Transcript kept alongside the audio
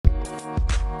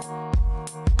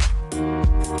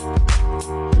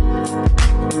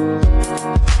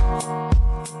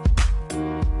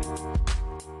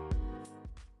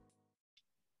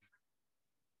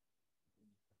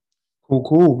Cool,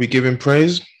 cool. We give him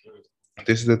praise.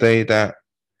 This is the day that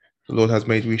the Lord has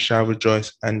made. We shall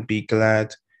rejoice and be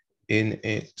glad in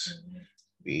it.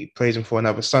 We praise him for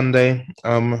another Sunday.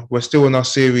 We're still in our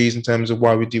series in terms of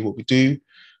why we do what we do.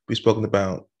 We've spoken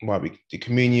about why we do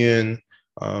communion,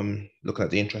 looking at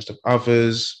the interest of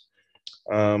others,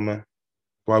 why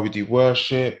we do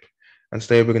worship, and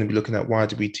today we're going to be looking at why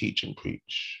do we teach and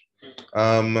preach.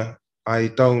 I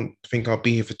don't think I'll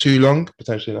be here for too long.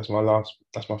 Potentially that's my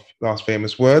last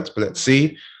famous words, but let's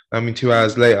see. 2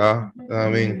 hours later.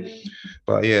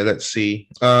 But yeah, let's see.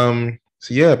 So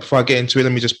yeah, before I get into it,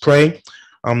 let me just pray.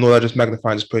 Lord, I just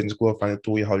magnify this praise and glorify and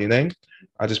adore your holy name.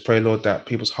 I just pray, Lord, that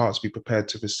people's hearts be prepared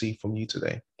to receive from you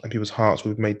today, and people's hearts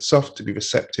will be made soft to be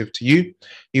receptive to you.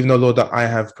 Even though, Lord, that I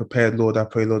have prepared, Lord, I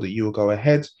pray, Lord, that you will go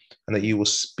ahead and that you will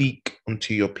speak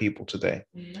unto your people today.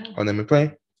 And then we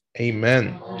pray.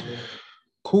 Amen.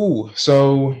 Cool.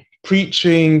 So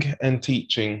preaching and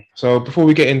teaching. So before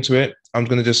we get into it, I'm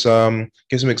going to just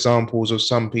give some examples of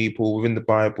some people within the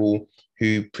Bible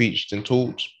who preached and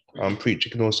taught.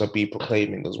 Preaching can also be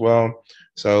proclaiming as well.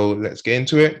 So let's get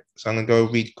into it. So I'm going to go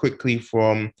read quickly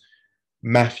from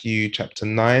Matthew chapter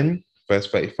 9, verse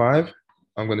 35.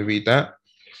 I'm going to read that.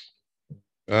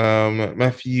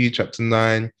 Matthew chapter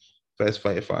 9, verse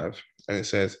 35. And it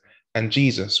says, "And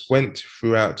Jesus went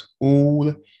throughout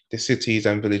all the cities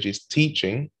and villages,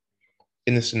 teaching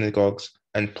in the synagogues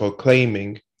and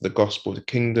proclaiming the gospel of the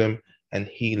kingdom and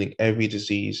healing every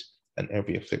disease and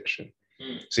every affliction."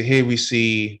 So here we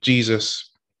see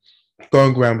Jesus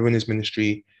going around within his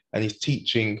ministry and he's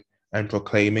teaching and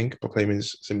proclaiming. Proclaiming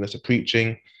is similar to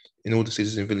preaching in all the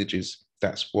cities and villages.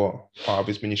 That's what part of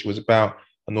his ministry was about.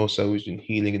 And also he's doing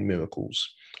healing and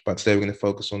miracles. But today we're going to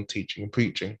focus on teaching and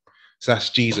preaching. So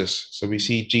that's Jesus. So we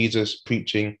see Jesus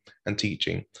preaching and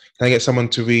teaching. Can I get someone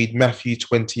to read Matthew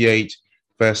 28,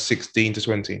 verse 16 to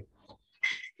 20?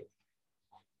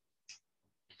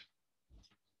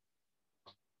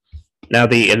 Now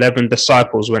the 11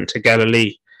 disciples went to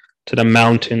Galilee, to the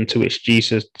mountain to which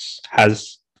Jesus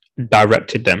has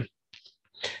directed them.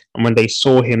 And when they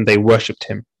saw him, they worshipped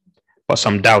him, but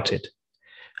some doubted.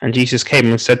 And Jesus came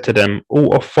and said to them,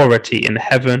 "All authority in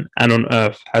heaven and on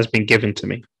earth has been given to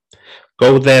me.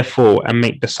 Go therefore and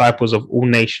make disciples of all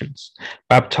nations,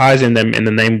 baptizing them in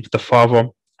the name of the Father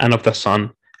and of the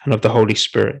Son and of the Holy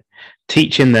Spirit,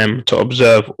 teaching them to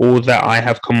observe all that I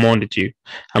have commanded you.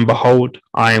 And behold,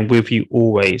 I am with you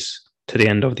always to the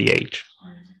end of the age."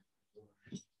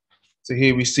 So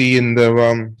here we see in the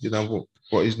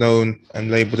what is known and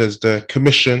labeled as the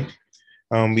commission.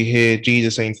 We hear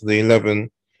Jesus saying to the 11,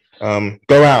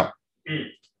 "Go out."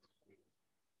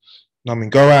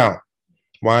 Go out.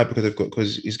 Why?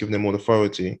 Because he's given them all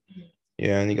authority.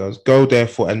 Yeah, and he goes, "Go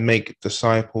therefore and make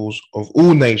disciples of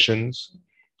all nations,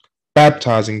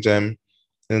 baptizing them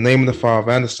in the name of the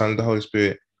Father and the Son and the Holy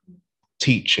Spirit,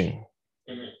 teaching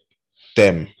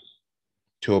them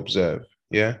to observe."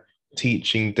 Yeah,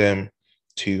 teaching them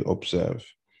to observe.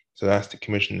 So that's the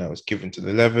commission that was given to the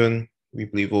 11. We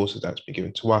believe also that's been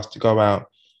given to us to go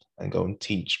out and go and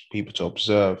teach people to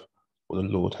observe what the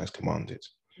Lord has commanded.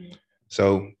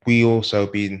 So we also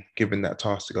been given that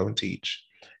task to go and teach.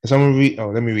 And someone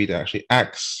let me read it actually.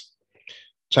 Acts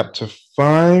chapter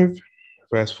 5,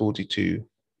 verse 42.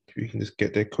 If you can just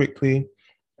get there quickly.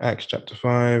 Acts chapter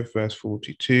 5, verse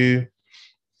 42.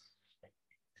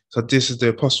 So this is the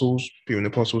apostles, being the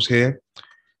apostles here.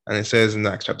 And it says in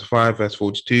Acts chapter 5, verse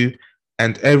 42,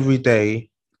 "And every day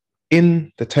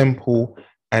in the temple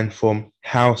and from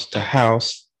house to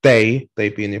house, they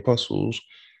being the apostles,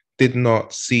 did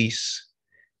not cease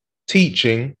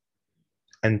teaching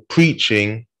and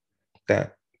preaching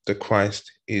that the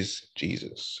Christ is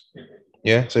Jesus."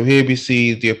 Yeah, so here we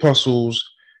see the apostles,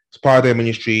 as part of their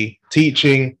ministry,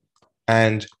 teaching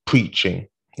and preaching,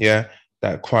 yeah,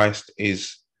 that Christ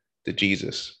is the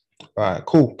Jesus. All right,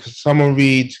 cool. Could someone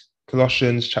read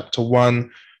Colossians chapter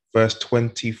 1, verse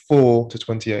 24 to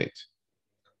 28?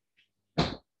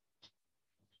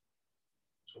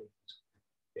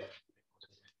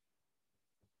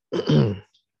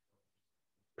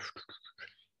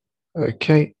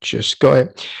 Okay, just got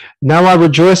it. "Now I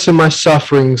rejoice in my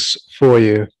sufferings for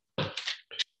you,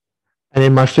 and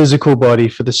in my physical body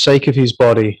for the sake of his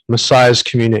body, Messiah's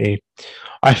community.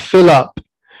 I fill up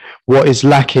what is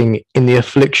lacking in the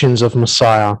afflictions of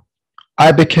Messiah.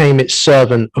 I became its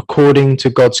servant according to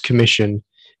God's commission,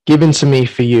 given to me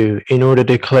for you in order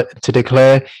to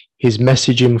declare his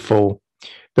message in full,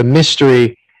 the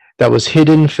mystery that was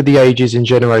hidden for the ages and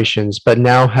generations, but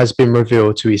now has been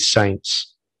revealed to his saints."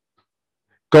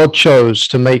 God chose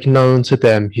to make known to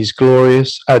them his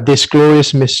this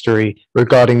glorious mystery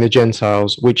regarding the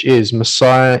Gentiles, which is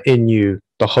Messiah in you,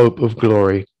 the hope of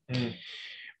glory.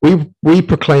 We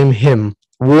proclaim him,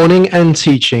 warning and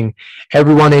teaching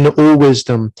everyone in all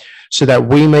wisdom, so that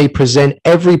we may present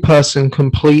every person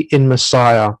complete in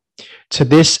Messiah. To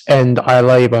this end I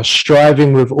labor,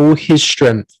 striving with all his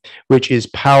strength, which is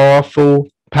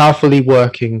powerfully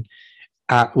working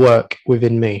at work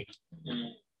within me.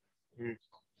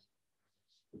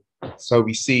 So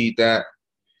we see that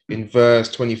in verse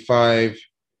 25,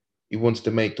 he wanted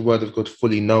to make the word of God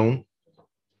fully known,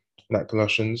 like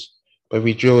Colossians. But if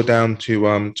we drill down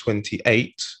to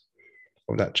 28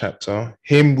 of that chapter,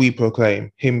 him we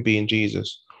proclaim, him being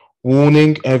Jesus,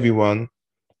 warning everyone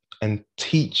and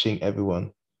teaching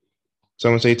everyone.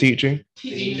 Someone say teaching?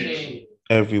 Teaching.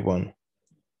 Everyone.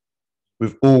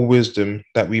 With all wisdom,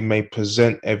 that we may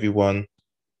present everyone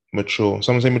mature.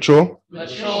 Someone say mature?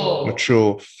 Mature.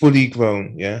 Mature, fully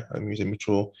grown, yeah? I'm using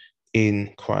mature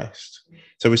in Christ.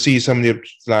 So we see some of the,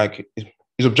 like,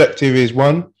 his objective is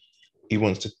one, he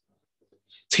wants to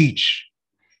teach,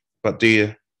 but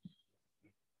the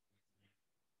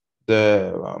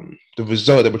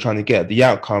result that we're trying to get, the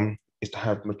outcome is to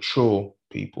have mature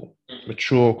people,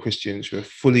 mature Christians who are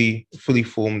fully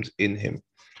formed in him.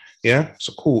 Yeah,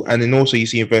 so cool. And then also you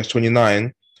see in verse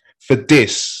 29, for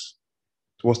this,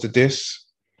 what's the this?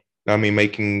 I mean,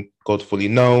 making God fully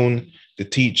known, the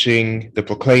teaching, the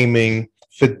proclaiming.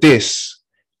 For this,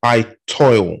 I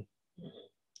toil,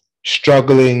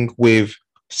 struggling with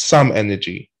some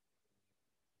energy.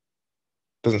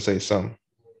 Doesn't say some.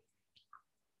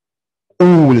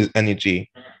 All is energy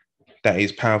that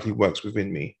is powerfully works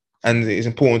within me. And it is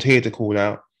important here to call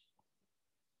out,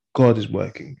 God is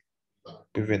working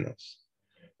within us.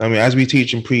 I mean, as we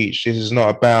teach and preach, this is not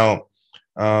about,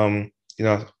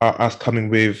 us coming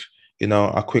with,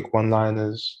 our quick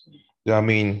one-liners. You know what I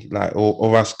mean? Like,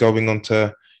 or us going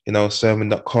onto,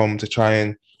 sermon.com to try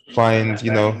and find,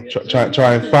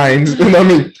 try and find, you know what I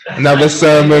mean? Another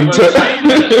sermon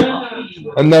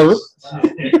to another.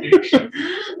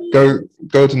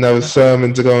 Go to another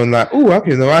sermon to go and like, oh, I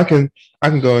can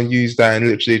go and use that and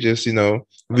literally just,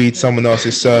 read someone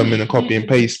else's sermon and copy and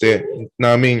paste it. You know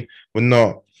what I mean? We're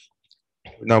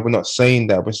not saying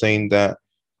that. We're saying that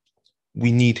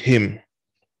we need him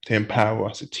to empower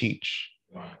us to teach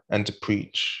and to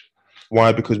preach.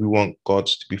 Why? Because we want God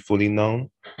to be fully known.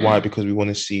 Why? Because we want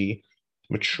to see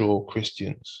mature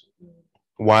Christians.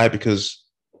 Why? Because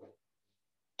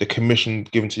the commission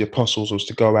given to the apostles was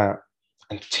to go out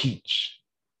and teach,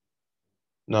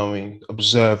 knowing,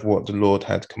 observe what the Lord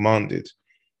had commanded,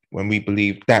 when we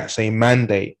believe that same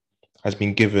mandate has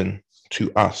been given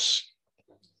to us.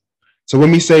 So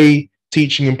when we say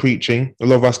teaching and preaching, a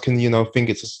lot of us can, think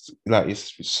it's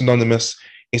synonymous,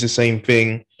 it's the same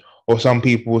thing. Or some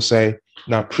people will say,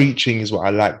 now preaching is what I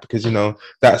like because,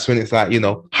 that's when it's like,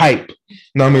 hype.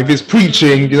 If it's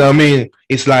preaching,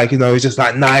 it's like, it's just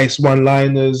like nice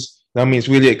one-liners. It's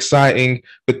really exciting.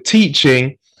 But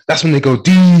teaching, that's when they go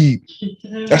deep.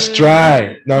 That's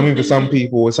dry. For some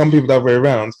people the other way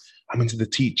around, I'm into the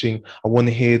teaching. I want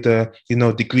to hear the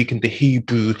Greek and the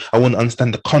Hebrew. I want to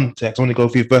understand the context. I want to go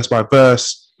through verse by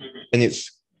verse. And it's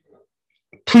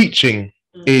preaching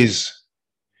is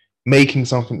making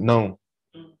something known,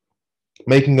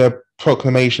 making a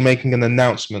proclamation, making an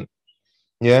announcement.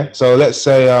 Yeah. So let's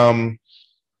say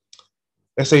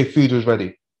food was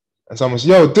ready, and someone says,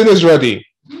 "Yo, dinner's ready."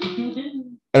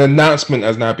 An announcement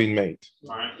has now been made.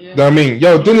 Right. You know what I mean?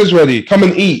 Yo, dinner's ready. Come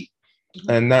and eat.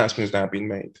 An announcement has now been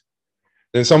made.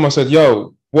 Then someone said,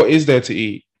 yo, what is there to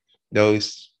eat?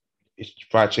 It's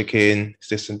fried chicken, it's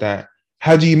this and that.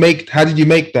 How did you make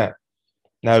that?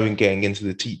 Now we're getting into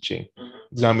the teaching. You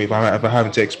know what I mean? If I'm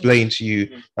having to explain to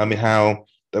you, how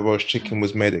the roast chicken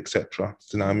was made, etc.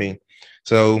 You know what I mean?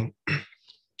 So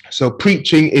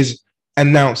preaching is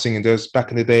announcing. And there's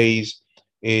back in the days,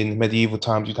 in medieval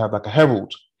times, you'd have like a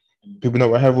herald. People know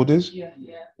what a herald is? Yeah.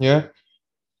 Yeah?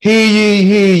 Hear ye,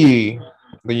 hear ye.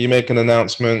 Then you make an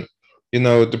announcement.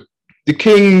 The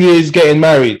king is getting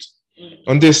married.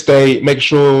 On this day, make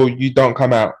sure you don't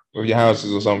come out of your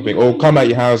houses or something, or come out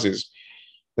your houses.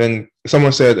 Then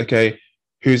someone said, okay,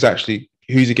 who's he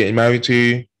getting married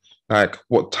to? Like,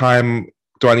 what time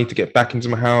do I need to get back into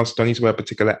my house? Do I need to wear a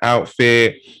particular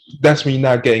outfit? That's when you're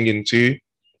now getting into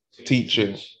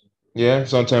teaching. Yeah.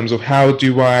 So in terms of how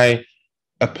do I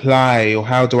apply, or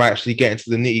how do I actually get into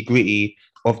the nitty gritty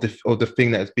of the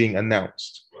thing that is being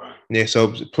announced? Yeah.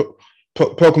 So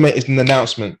proclamate is an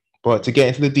announcement, but to get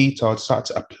into the detail, to start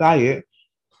to apply it,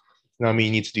 you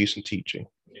need to do some teaching.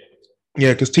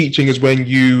 Yeah, because teaching is when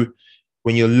you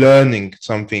when you're learning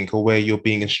something or where you're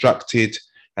being instructed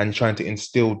and trying to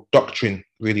instill doctrine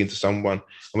really into someone, and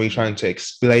when you're trying to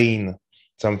explain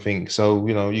something. So,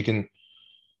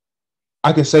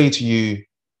 I can say to you,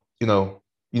 you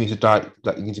need to drive,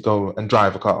 like you need to go and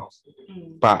drive a car,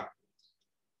 but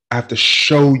I have to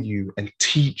show you and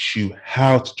teach you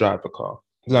how to drive a car.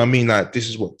 You know what I mean? Like, this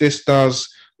is what this does.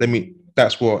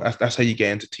 That's how you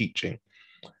get into teaching.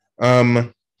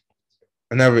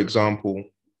 Another example,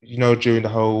 during the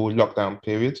whole lockdown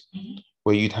period,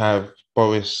 where you'd have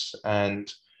Boris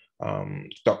and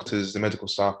doctors, the medical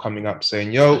staff coming up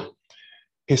saying, yo,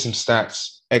 here's some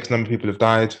stats, X number of people have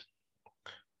died.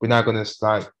 We're now going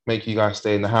to make you guys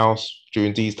stay in the house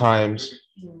during these times.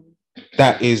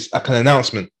 That is like an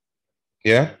announcement.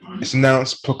 Yeah, it's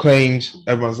announced, proclaimed.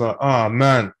 Everyone's like, oh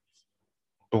man,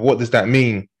 but what does that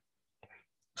mean?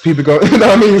 People go, you know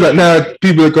what I mean? It's like now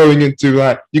people are going into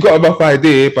you got a rough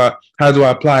idea, but how do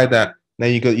I apply that? Now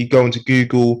you go into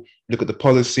Google, look at the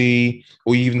policy,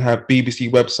 or you even have BBC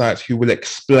websites who will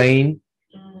explain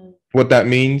what that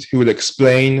means, who will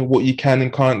explain what you can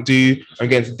and can't do, and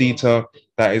get into detail.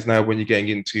 That is now when you're getting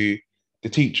into the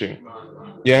teaching.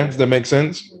 Yeah, does that make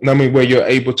sense? I mean, where you're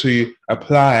able to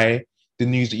apply the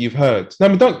news that you've heard. I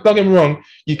mean, don't get me wrong.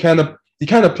 You can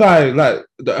apply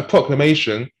a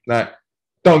proclamation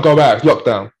don't go out,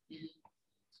 lockdown.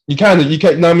 You can.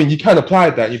 I mean, you can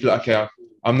apply that. You'd be like, okay,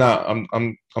 I'm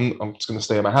just gonna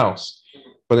stay at my house.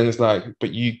 But then it's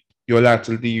but you're allowed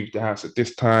to leave the house at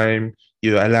this time.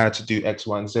 You're allowed to do X,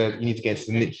 Y, and Z. You need to get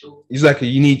into the nitty. Exactly.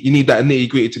 You need that nitty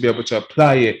gritty to be able to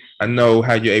apply it and know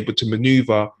how you're able to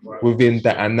maneuver within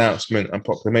that announcement and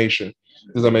proclamation.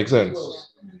 Does that make sense?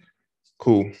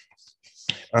 Cool.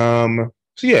 So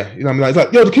yeah, it's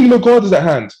like, yo, the kingdom of God is at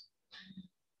hand.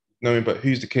 But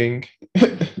who's the king? You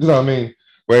know what I mean?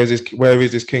 Where is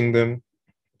this kingdom?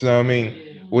 Do you know what I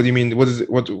mean? What do you mean? What does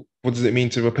it mean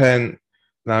to repent? You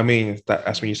know what I mean?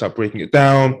 That's when you start breaking it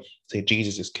down. Say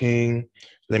Jesus is king.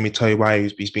 Let me tell you why he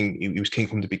was king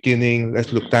from the beginning.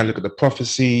 Let's look at the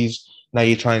prophecies. Now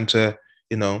you're trying to,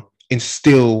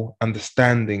 instill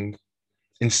understanding,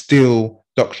 instill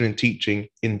doctrine and teaching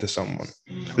into someone.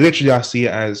 Literally, I see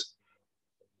it as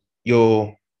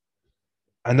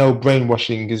I know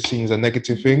brainwashing is seen as a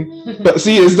negative thing, but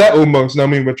see, it's that almost. I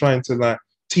mean, we're trying to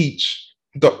teach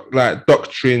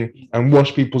doctrine and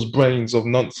wash people's brains of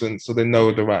nonsense so they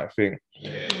know the right thing.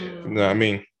 You know what I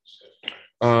mean?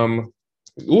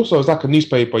 Also, it's like a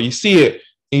newspaper. You see it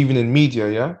even in media,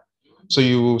 yeah. So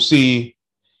you will see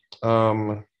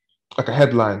like a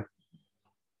headline.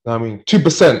 I mean,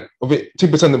 2% of it,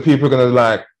 2% of people are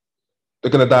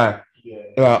gonna die.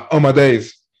 Yeah. Oh my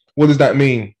days, what does that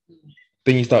mean?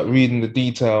 Then you start reading the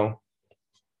detail.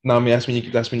 Now, I mean, that's when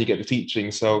you get the teaching.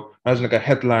 So, imagine a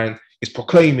headline is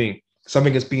proclaiming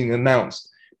something is being announced,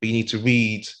 but you need to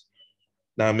read.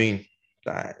 Now, I mean,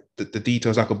 the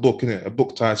details, like a book, innit? A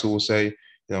book title will say,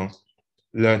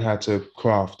 learn how to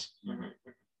craft.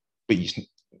 But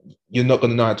you're not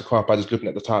going to know how to craft by just looking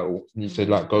at the title. You need to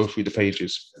go through the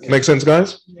pages. Make sense,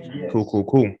 guys? Yeah.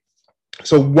 Cool.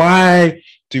 So, why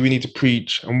do we need to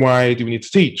preach and why do we need to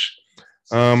teach?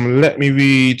 Let me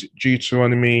read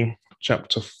Deuteronomy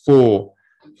chapter 4,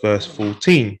 verse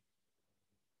 14.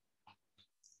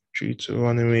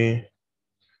 Deuteronomy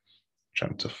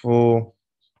chapter 4,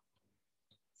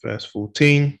 verse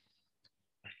 14.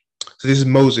 So this is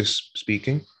Moses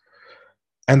speaking.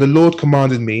 And the Lord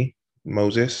commanded me,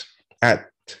 Moses, at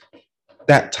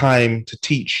that time to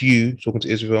teach you, talking to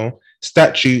Israel,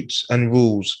 statutes and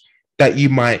rules that you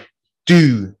might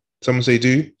do. Someone say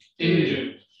do?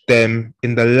 Do. Them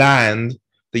in the land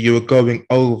that you are going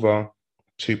over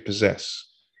to possess.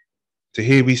 So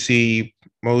here we see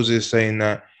Moses saying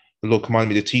that the Lord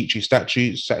commanded me to teach you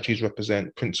statutes. Statutes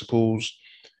represent principles.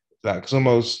 It's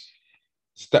almost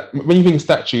when you think of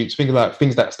statutes, think of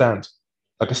things that stand,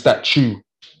 like a statue. You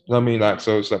know what I mean?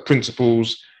 So it's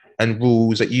principles and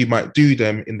rules that you might do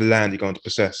them in the land you're going to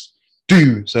possess.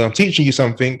 Do. So I'm teaching you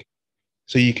something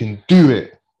so you can do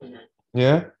it.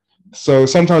 Yeah. So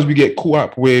sometimes we get caught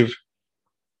up with,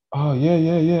 oh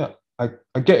yeah,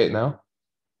 I get it now.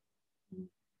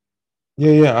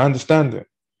 Yeah, I understand it.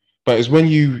 But it's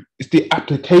it's the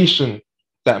application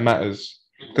that matters.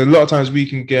 Because a lot of times we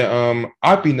can get,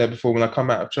 I've been there before when I come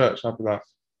out of church, I'll be like,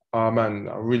 oh man,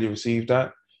 I really received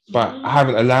that. But I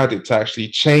haven't allowed it to actually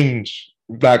change.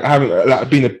 I haven't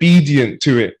been obedient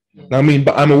to it. You know what I mean?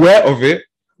 But I'm aware of it,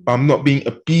 but I'm not being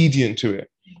obedient to it.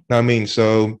 You know what I mean?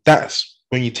 So that's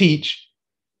when you teach,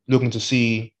 looking to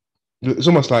see, it's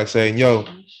almost like saying, yo,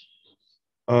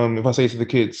 if I say to the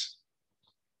kids,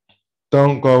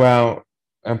 don't go out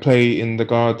and play in the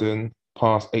garden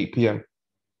past 8 p.m.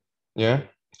 Yeah,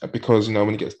 because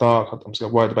when it gets dark, I'm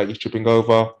still worried about you tripping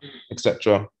over,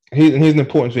 etc. Here's an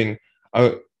important thing.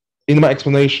 In my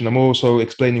explanation, I'm also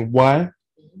explaining why.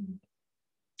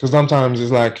 Because sometimes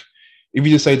it's like, if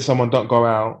you just say to someone, "Don't go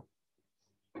out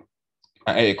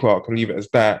at 8 o'clock," and leave it as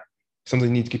that, something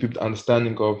you need to give people the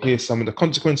understanding of. Here's some of the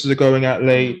consequences of going out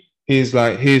late. Here's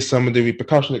some of the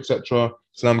repercussions, etc.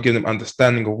 So I'm giving them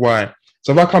understanding of why.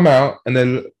 So if I come out and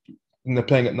they're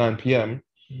playing at 9 p.m.,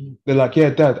 they're like, "Yeah,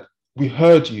 Dad, we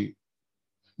heard you."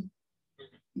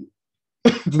 Do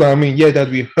you know what I mean? Yeah, Dad,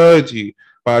 we heard you.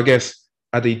 But I guess,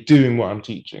 are they doing what I'm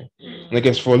teaching? And I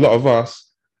guess for a lot of us,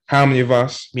 how many of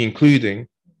us, me including,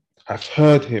 have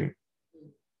heard him?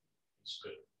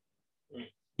 You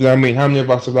know what I mean? How many of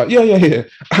us are like, yeah.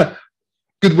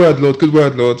 Good word, Lord. Good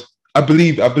word, Lord. I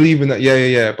believe in that.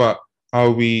 Yeah. But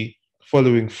are we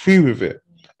following through with it?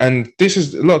 And this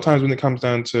is a lot of times when it comes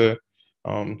down to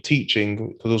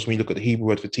teaching, because also when you look at the Hebrew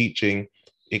word for teaching,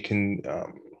 it can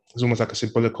it's almost like a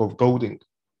symbolic of goading.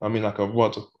 I mean, like a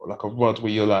rod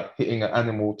where you're like hitting an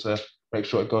animal to make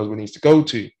sure it goes where it needs to go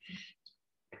to.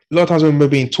 A lot of times when we're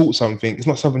being taught something, it's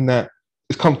not something that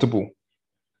is comfortable.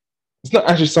 It's not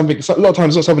actually something. A lot of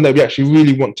times, it's not something that we actually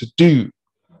really want to do.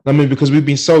 I mean, because we've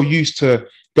been so used to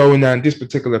going down this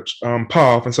particular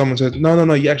path, and someone said,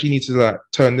 "No, you actually need to like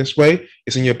turn this way.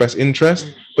 It's in your best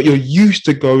interest." But you're used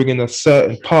to going in a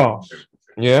certain path,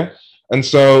 yeah. And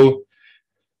so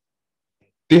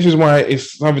this is why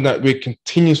it's something that we're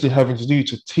continuously having to do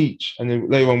to teach. And then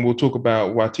later on, we'll talk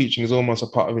about why teaching is almost a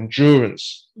part of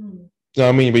endurance. You know what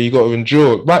I mean? But you got to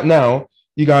endure. Right now,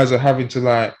 you guys are having to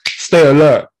like stay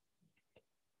alert.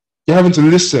 You're having to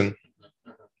listen.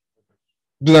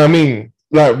 Do you know what I mean?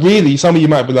 Like, really, some of you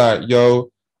might be like,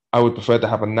 "Yo, I would prefer to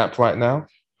have a nap right now,"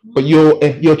 but you're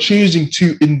choosing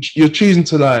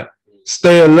to like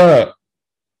stay alert.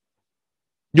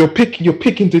 You're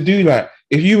picking to do that.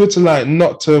 If you were to like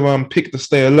not to pick the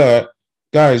stay alert,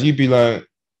 guys, you'd be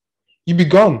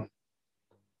gone.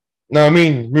 No, I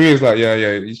mean, Maria's like, yeah,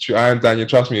 I am Daniel.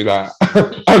 Trust me, like,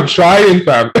 I'm trying,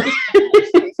 fam.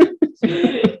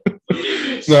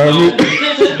 No,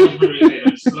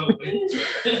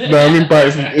 I mean,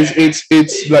 but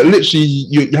it's like literally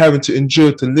you're having to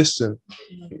endure to listen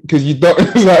because you don't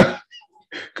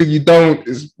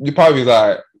Your part of you is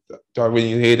like, do I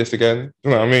really hear this again?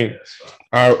 You know what I mean?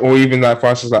 Or even like for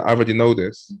us, it's like, I already know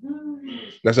this.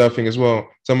 That's the other thing as well.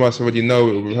 Some of us already know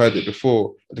it, we've heard it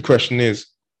before. But the question is,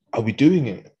 are we doing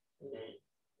it?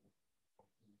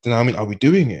 You know what I mean? Are we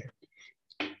doing it?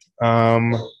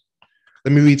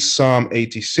 Let me read Psalm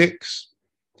 86,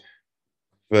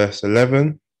 verse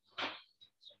 11.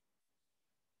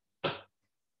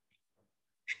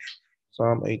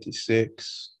 Psalm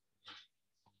 86,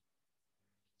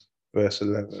 verse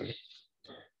 11.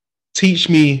 Teach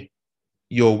me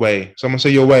your way. Someone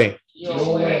say your way.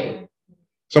 Your way.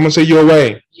 Someone say your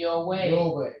way. Your way.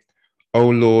 Your way. Oh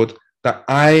Lord, that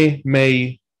I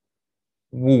may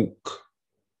walk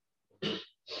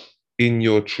in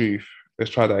your truth.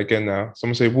 Let's try that again now.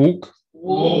 Someone say walk.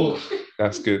 Walk.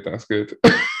 That's good. That's good.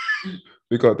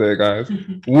 We got there, guys.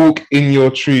 Walk in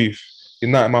your truth.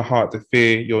 Unite my heart to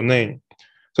fear your name.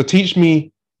 So teach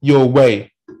me your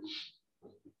way.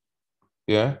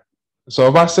 Yeah. So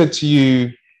if I said to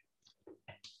you,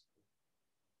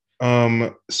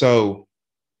 so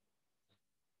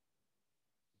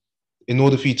in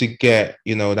order for you to get,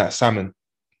 that salmon,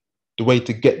 the way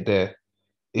to get there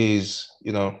is,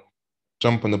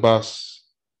 jump on the bus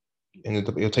and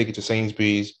it'll take you to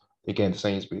Sainsbury's, you get into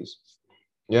Sainsbury's.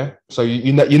 Yeah. So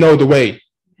you know the way.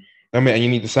 I mean, and you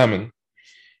need the salmon.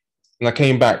 And I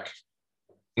came back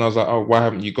and I was like, "Oh, why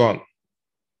haven't you gone?"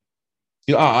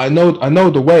 I know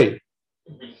the way,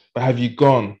 but have you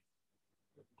gone?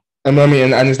 And I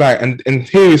mean, and it's like, and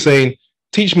here he's saying,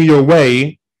 teach me your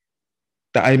way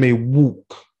that I may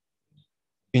walk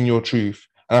in your truth.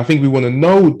 And I think we want to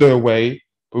know the way,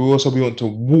 but we want to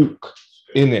walk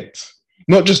in it.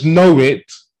 Not just know it,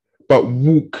 but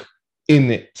walk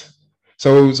in it.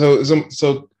 So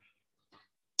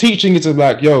teaching is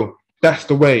like, yo, that's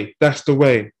the way.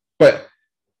 But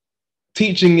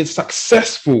teaching is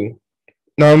successful. You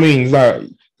know what I mean? Like,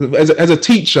 as a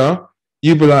teacher,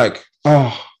 you'd be like,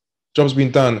 oh, job's been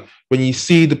done. When you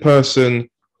see the person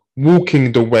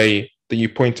walking the way that you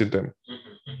pointed them.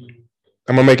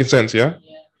 Am I making sense? Yeah?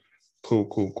 Cool.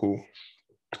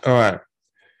 All right.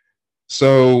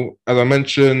 So as I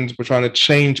mentioned, we're trying to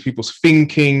change people's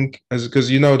thinking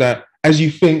because you know that as you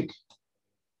think,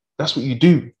 that's what you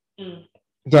do. You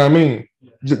know what I mean?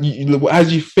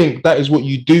 As you think, that is what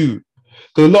you do.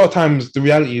 Because a lot of times the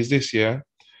reality is this, yeah,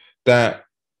 that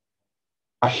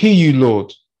I hear you,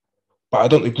 Lord, but I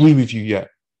don't agree with you yet.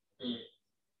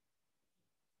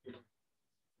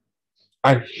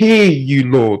 I hear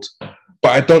you, Lord,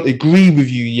 but I don't agree with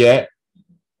you yet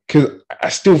because I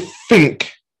still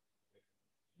think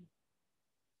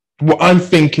what I'm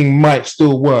thinking might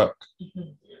still work.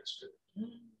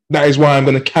 That is why I'm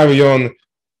going to carry on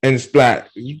and it's like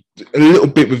a little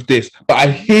bit with this. But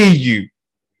I hear you.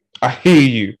 I hear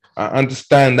you. I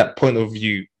understand that point of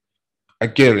view. I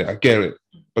get it.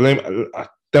 But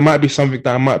there might be something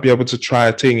that I might be able to try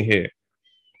a thing here.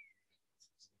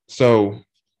 So,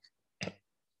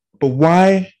 but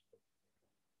why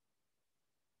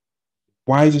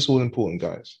is this all important,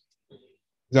 guys? You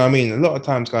know what I mean? A lot of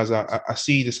times, guys, I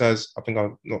see this as, I think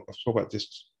I've spoke about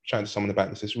this, chatting to someone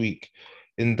about this week,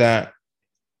 in that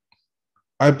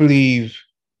I believe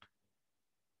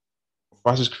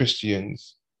for us as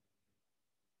Christians,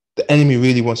 the enemy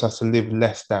really wants us to live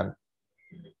less than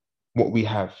what we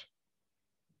have.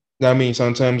 You know what I mean? So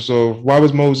in terms of, why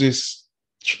was Moses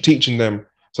teaching them?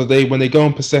 So when they go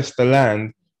and possess the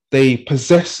land, they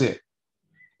possess it.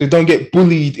 They don't get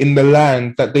bullied in the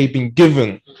land that they've been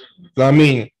given. You know what I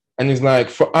mean? And it's like,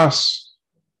 for us,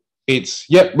 it's,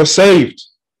 yep, we're saved.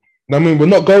 You know what I mean? We're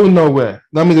not going nowhere.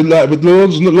 You know what I mean? Like, we're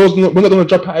not going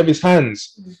to drop out of his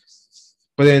hands.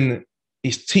 But then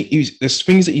there's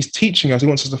things that he's teaching us. He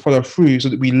wants us to follow through so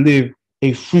that we live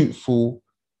a fruitful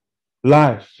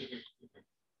life. You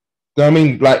know what I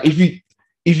mean? Like,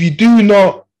 if you do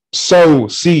not sow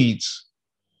seeds,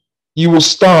 you will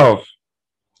starve.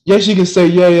 Yes, you can say,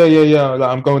 yeah, like,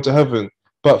 I'm going to heaven.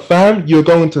 But fam, you're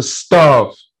going to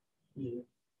starve. You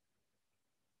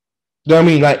know what I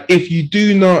mean? Like, if you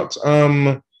do not,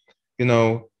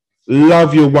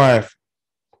 love your wife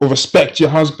or respect your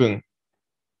husband,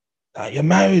 your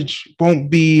marriage won't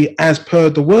be as per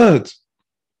the word.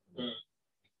 Do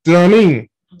you know what I mean?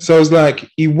 So it's like,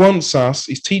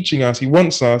 he's teaching us, he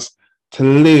wants us to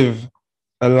live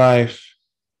a life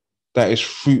that is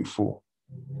fruitful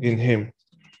in him.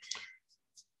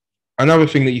 Another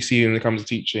thing that you see when it comes to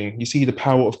teaching, you see the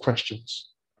power of questions.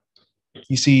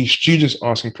 You see students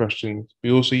asking questions,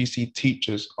 but also you see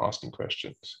teachers asking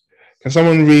questions. Can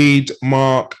someone read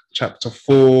Mark chapter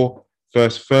 4,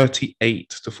 verse 38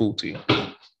 to 40?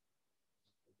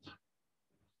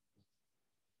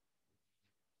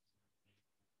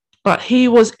 But he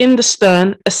was in the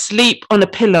stern, asleep on a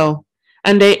pillow,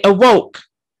 and they awoke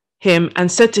him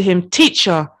and said to him,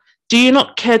 Teacher, do you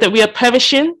not care that we are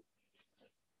perishing?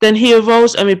 Then he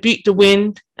arose and rebuked the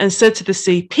wind and said to the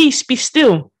sea, Peace, be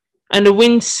still. And the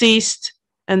wind ceased,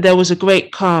 and there was a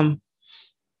great calm.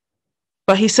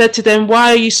 But he said to them,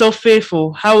 Why are you so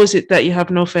fearful? How is it that you have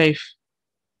no faith?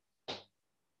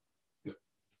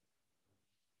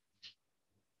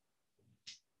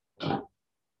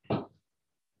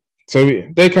 So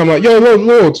they come like, yo,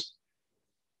 Lord.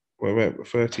 We're at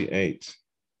 38.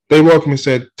 They woke him and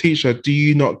said, Teacher, do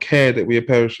you not care that we are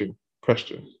perishing?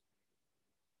 Question.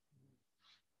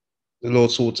 The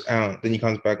Lord sorts out. Then he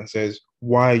comes back and says,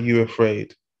 why are you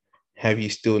afraid? Have you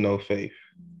still no faith?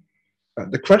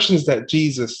 The questions that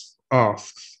Jesus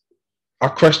asks are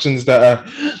questions that are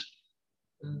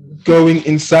going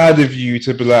inside of you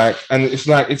to be like, and it's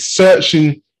like, it's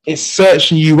searching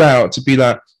you out to be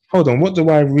like, hold on, what do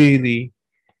I really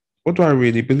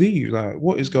believe? Like,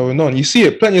 what is going on? You see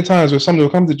it plenty of times where somebody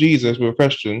will come to Jesus with a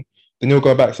question, then he'll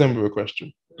go back to them with a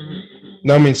question. You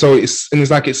know what I mean? So it's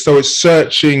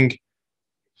searching,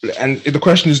 and the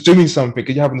question is doing something,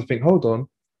 and you having to think, hold on,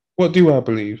 what do I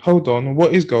believe? Hold on,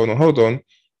 what is going on? Hold on,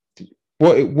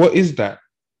 what is that?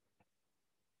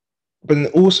 But then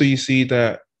also you see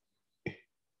that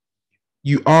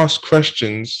you ask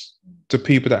questions to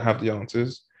people that have the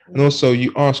answers, and also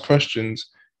you ask questions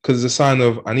because it's a sign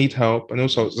of I need help, and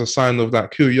also it's a sign of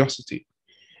that curiosity.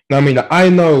 Now, I mean, I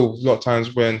know a lot of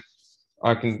times when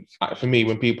when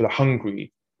people are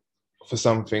hungry for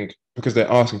something because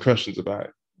they're asking questions about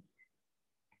it.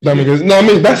 I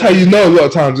mean, that's how you know a lot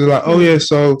of times. They're like, oh yeah,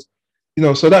 so,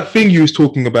 so that thing you was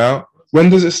talking about, when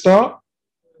does it start?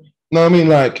 No, I mean,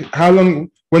 like, how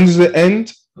long, when does it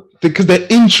end? Because they're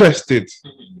interested.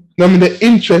 No, I mean, they're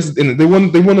interested in it. They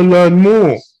want to learn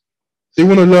more. They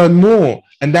want to learn more.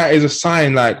 And that is a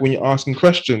sign, like, when you're asking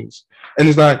questions. And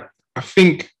it's like, I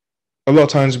think a lot of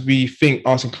times we think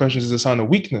asking questions is a sign of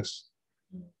weakness.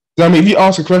 I mean, if you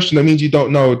ask a question, that means you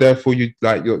don't know, therefore you're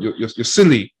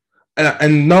silly.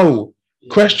 And no,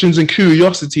 questions and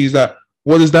curiosity is that,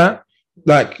 what is that?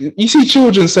 Like, you see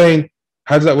children saying,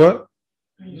 how does that work?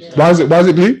 Yeah. Why is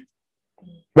it blue?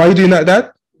 Why are you doing that,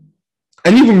 Dad?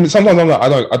 And even sometimes I'm like,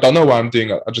 I don't know why I'm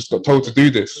doing it. I just got told to do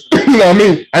this. You know what I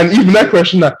mean? And even that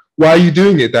question, like, why are you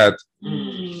doing it, Dad?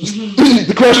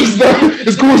 The questions that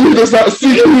it's causing you to start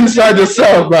seeking inside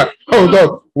yourself. Like, hold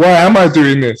on, why am I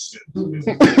doing this? Do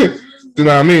you know what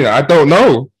I mean? I don't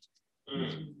know.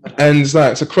 And it's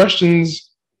like, so questions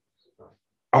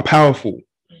are powerful.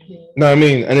 You know what I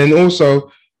mean? And then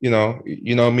also, you know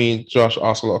me and Josh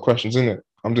ask a lot of questions, isn't it?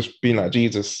 I'm just being like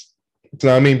Jesus. Do you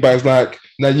know what I mean? But it's like,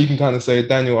 now you can kind of say,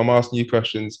 Daniel, I'm asking you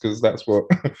questions because that's what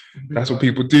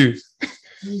people do.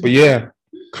 But yeah,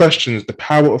 questions, the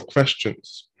power of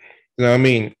questions. You know what I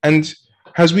mean? And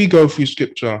as we go through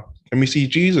scripture and we see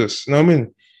Jesus, you know what I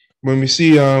mean? When we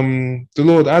see the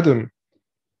Lord Adam,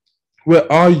 where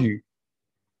are you?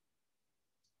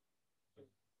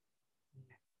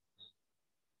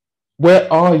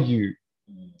 Where are you?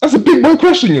 That's a big boy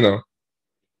question, you know.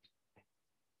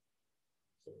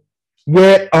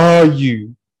 Where are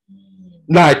you?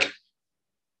 Like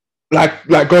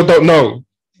God don't know.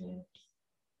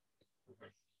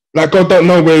 Like God don't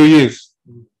know where he is.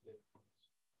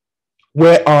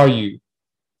 Where are you?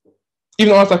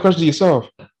 Even ask that question to yourself.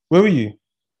 Where are you?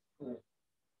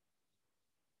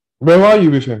 Where are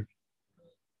you with him?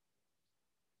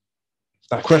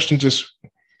 That question just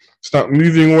start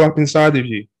moving all up inside of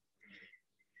you.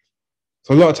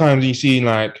 So a lot of times you see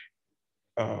like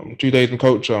Judaism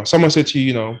culture, someone said to you,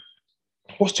 you know,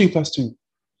 what's 2 + 2?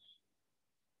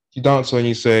 You answer and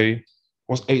you say,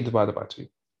 what's 8 divided by 2?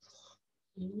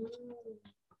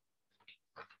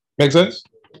 Make sense?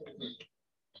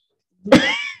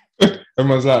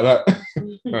 Everyone's like that.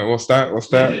 Right, what's that? What's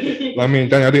that? I mean,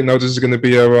 Danny, I didn't know this was going to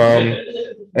be a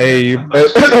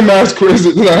maths quiz.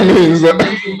 You know what I mean? It's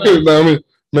like, you know what I mean?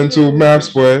 Mental maths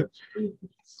boy.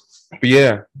 But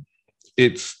yeah,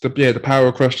 it's the power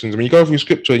of questions. When you go through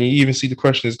scripture and you even see the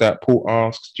questions that Paul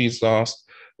asks, Jesus asked,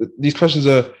 these questions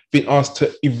are being asked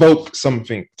to evoke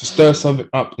something, to stir something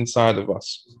up inside of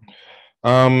us.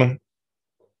 An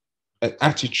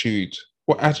attitude.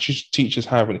 What attitude teachers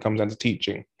have when it comes down to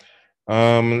teaching?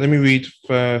 Let me read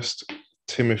 1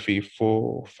 Timothy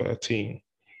 4:13.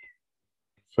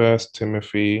 1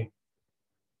 Timothy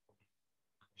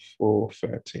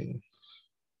 4:13.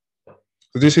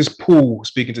 So this is Paul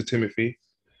speaking to Timothy,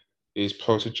 his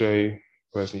protege,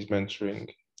 person he's mentoring.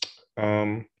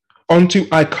 Unto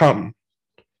I come.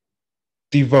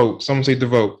 Devote. Someone say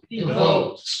devote.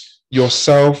 Devote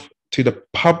yourself to the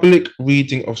public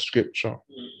reading of scripture,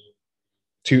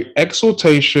 to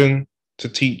exhortation, to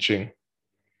teaching.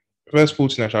 Verse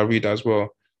 14, I'll read that as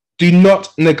well. Do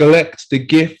not neglect the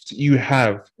gift you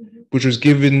have, which was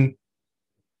given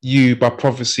you by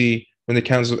prophecy when the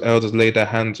council of elders laid their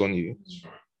hands on you.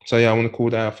 So yeah, I want to call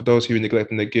that out for those who are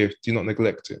neglecting their gift. Do not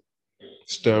neglect it.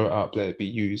 Stir it up, let it be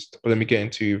used. But let me get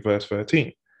into verse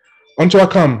 13. Unto I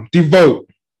come, devote,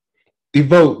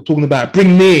 talking about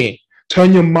bring near,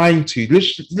 turn your mind to,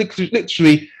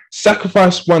 literally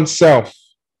sacrifice oneself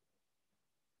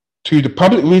to the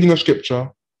public reading of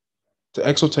scripture, to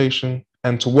exhortation,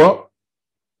 and to what?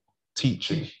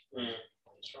 Teaching.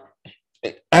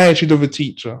 An attitude of a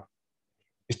teacher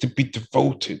is to be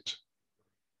devoted.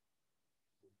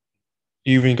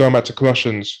 Even going back to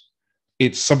Colossians,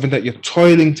 it's something that you're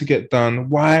toiling to get done.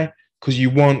 Why? Because you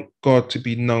want God to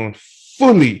be known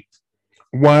fully.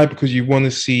 Why? Because you want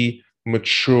to see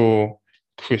mature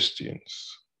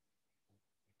Christians.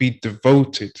 Be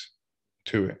devoted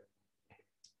to it.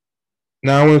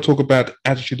 Now I want to talk about the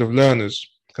attitude of learners.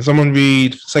 Can someone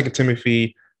read 2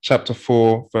 Timothy chapter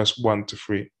 4, verse 1 to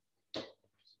 3?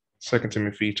 2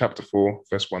 Timothy chapter 4,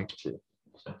 verse 1 to 3.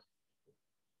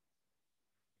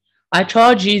 I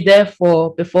charge you,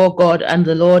 therefore, before God and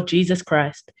the Lord Jesus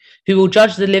Christ, who will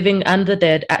judge the living and the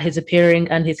dead at his appearing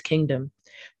and his kingdom.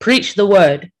 Preach the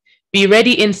word. Be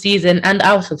ready in season and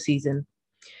out of season.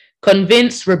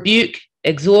 Convince, rebuke,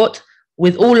 exhort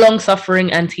with all long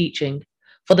suffering and teaching.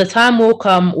 For the time will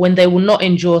come when they will not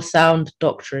endure sound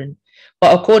doctrine,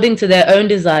 but according to their own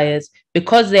desires,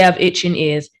 because they have itching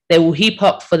ears, they will heap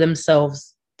up for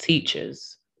themselves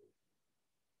teachers.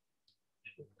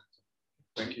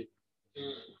 Thank you.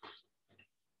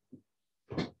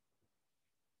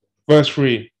 Verse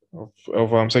 3 of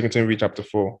 2 Timothy chapter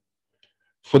 4.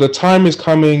 For the time is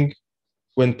coming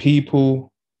when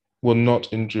people will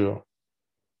not endure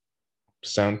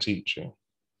sound teaching.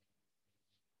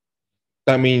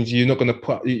 That means you're not going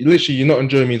to you're not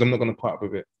enjoying means I'm not going to put up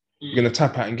with it. You're going to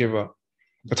tap out and give up.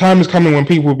 The time is coming when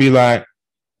people will be like,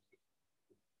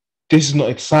 this is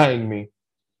not exciting me.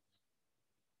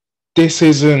 This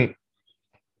isn't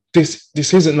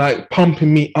like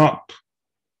pumping me up.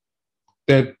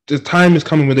 The time is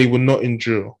coming when they will not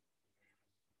endure.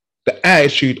 The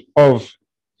attitude of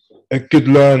a good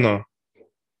learner,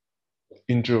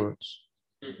 endurance.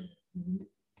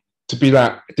 to be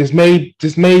like,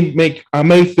 I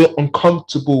may feel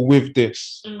uncomfortable with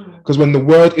this. Because when the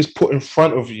word is put in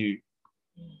front of you,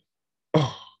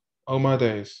 oh my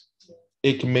days,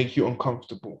 it can make you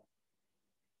uncomfortable.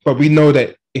 But we know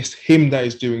that it's him that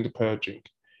is doing the purging.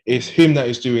 It's him that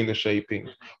is doing the shaping.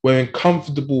 We're in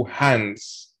comfortable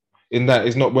hands in that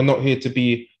we're not here to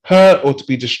be hurt or to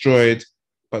be destroyed,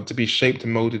 but to be shaped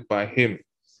and molded by him.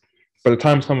 But the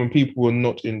times come when people will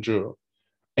not endure.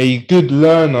 A good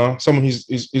learner, someone who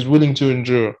is willing to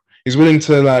endure, is willing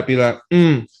to like be like,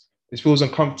 this feels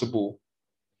uncomfortable,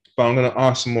 but I'm going to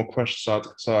ask some more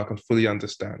questions so I can fully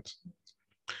understand.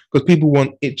 Because people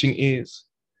want itching ears.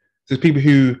 There's people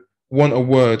who want a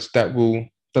word that will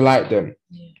delight them.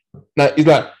 Like, it's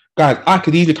like, guys, I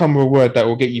could easily come with a word that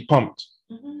will get you pumped.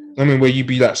 I mean, where you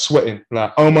be like sweating,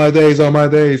 like, oh my days,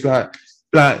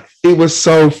 like it was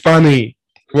so funny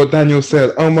what Daniel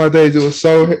said. Oh my days, it was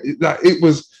so like it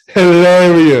was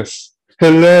hilarious.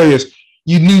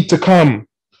 You need to come.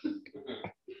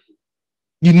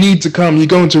 You're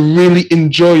going to really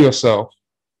enjoy yourself.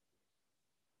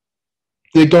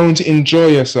 You're going to enjoy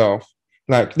yourself.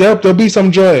 Like there'll be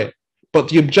some joy, but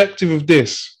the objective of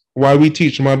this, why we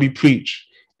teach and why we preach,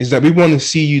 is that we want to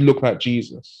see you look like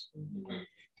Jesus.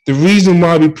 The reason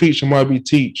why we preach and why we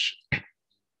teach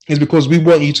is because we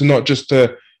want you to not just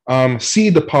to see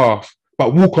the path,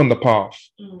 but walk on the path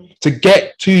to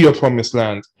get to your promised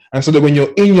land. And so that when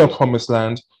you're in your promised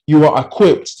land, you are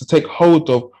equipped to take hold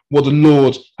of what the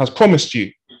Lord has promised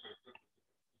you.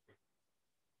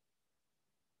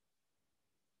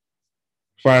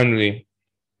 Finally,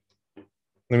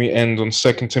 let me end on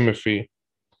 2 Timothy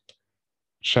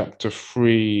chapter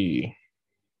 3,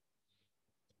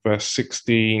 verse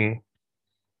 16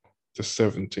 to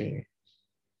 17.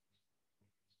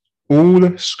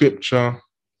 All scripture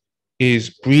is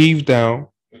breathed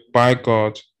out by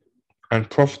God and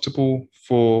profitable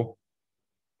for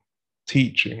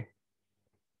teaching,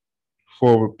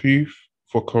 for reproof,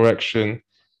 for correction,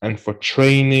 and for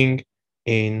training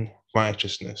in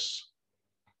righteousness,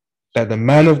 that the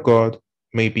man of God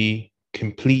may be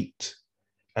complete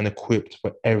and equipped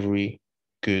for every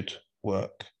good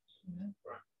work.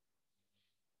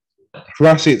 For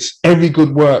us, it's every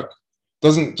good work.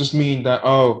 Doesn't just mean that,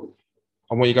 oh,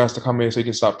 I want you guys to come here so you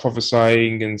can start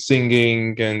prophesying and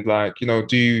singing and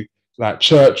do like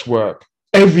church work.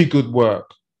 Every good work.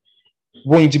 We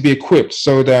want you to be equipped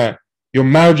so that your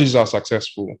marriages are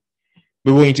successful.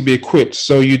 We want you to be equipped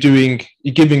so you're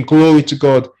giving glory to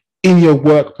God in your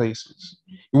workplaces.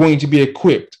 We want you to be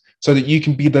equipped so that you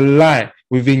can be the light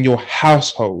within your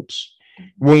households.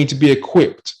 We want you to be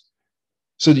equipped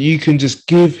so that you can just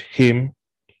give him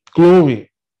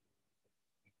glory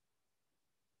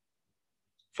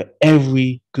for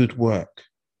every good work.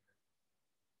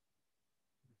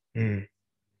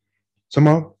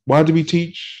 So, why do we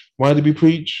teach? Why do we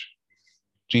preach?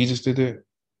 Jesus did it.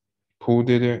 Paul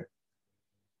did it.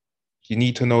 You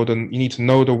need to know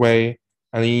the way,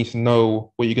 and you need to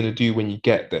know what you're going to do when you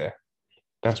get there.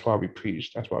 That's why we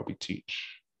preach. That's why we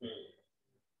teach.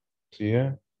 So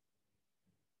yeah,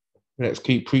 let's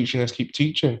keep preaching. Let's keep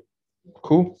teaching.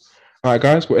 Cool. All right,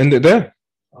 guys, we'll end it there.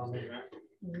 Amen.